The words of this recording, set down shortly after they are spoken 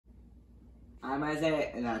I'm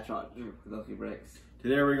Isaiah, and that's Roger with Okie Bricks.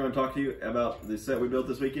 Today we're going to talk to you about the set we built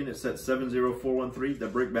this weekend. It's set 70413, the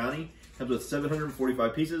Brick Bounty. Comes with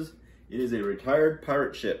 745 pieces. It is a retired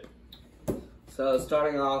pirate ship. So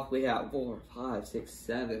starting off, we have 7 minifigs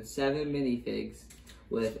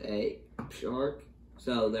with a shark.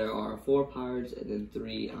 So there are 4 pirates and then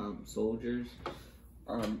 3 soldiers.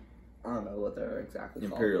 I don't know what they're exactly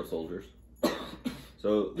called. Imperial soldiers.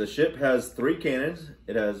 So the ship has 3 cannons.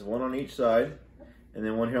 It has 1 on each side, and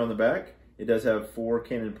then 1 here on the back. It does have 4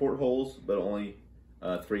 cannon portholes, but only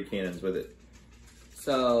 3 cannons with it.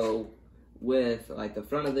 So with like the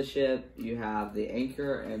front of the ship, you have the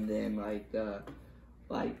anchor, and then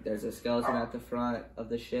there's a skeleton at the front of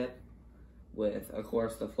the ship with, of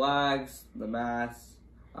course, the flags, the masts.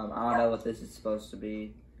 I don't know what this is supposed to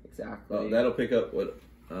be exactly. Well, that'll pick up what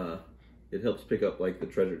it helps pick up, like the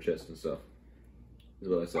treasure chest and stuff. Is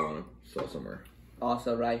what I saw somewhere.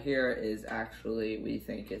 Also, right here is actually, we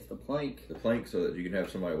think it's the plank. The plank, so that you can have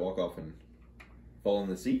somebody walk off and fall in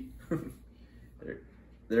the seat.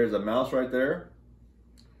 There's a mouse right there,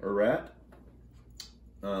 or rat.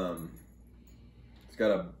 It's got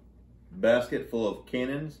a basket full of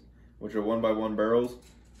cannons, which are 1x1 barrels.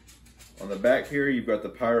 On the back here, you've got the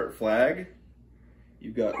pirate flag.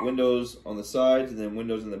 You've got windows on the sides and then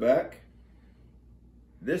windows in the back.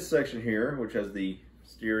 This section here, which has the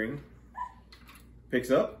steering, picks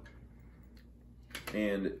up,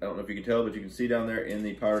 and I don't know if you can tell, but you can see down there in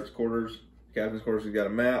the pirate's quarters, captain's quarters, he's got a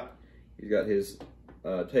map, he's got his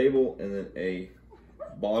table, and then a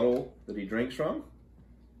bottle that he drinks from.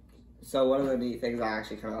 So one of the neat things I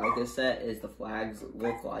actually kind of like this set is the flags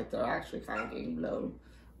look like they're actually kind of getting blown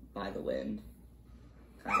by the wind,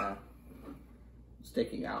 kind of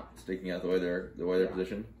sticking out The way they're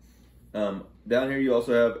positioned. Down here you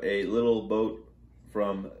also have a little boat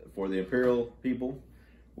for the Imperial people.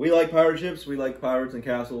 We like pirate ships, we like pirates and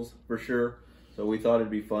castles for sure, so we thought it'd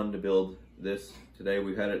be fun to build this today.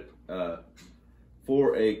 We've had it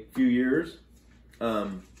for a few years.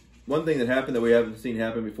 One thing that happened that we haven't seen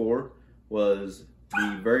happen before was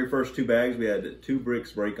the very first 2 bags, we had 2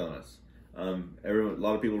 bricks break on us. A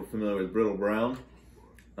lot of people are familiar with brittle brown.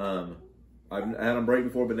 I've had them break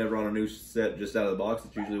before, but never on a new set just out of the box.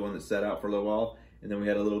 It's usually one that's set out for a little while. And then we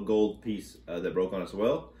had a little gold piece that broke on us as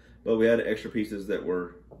well. But we had extra pieces that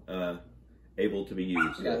were able to be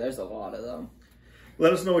used. Yeah, there's a lot of them.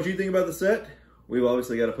 Let us know what you think about the set. We've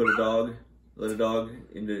obviously got to let a dog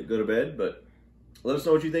go to bed. But let us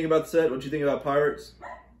know what you think about the set, what you think about pirates.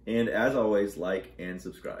 And as always, like and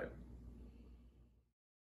subscribe.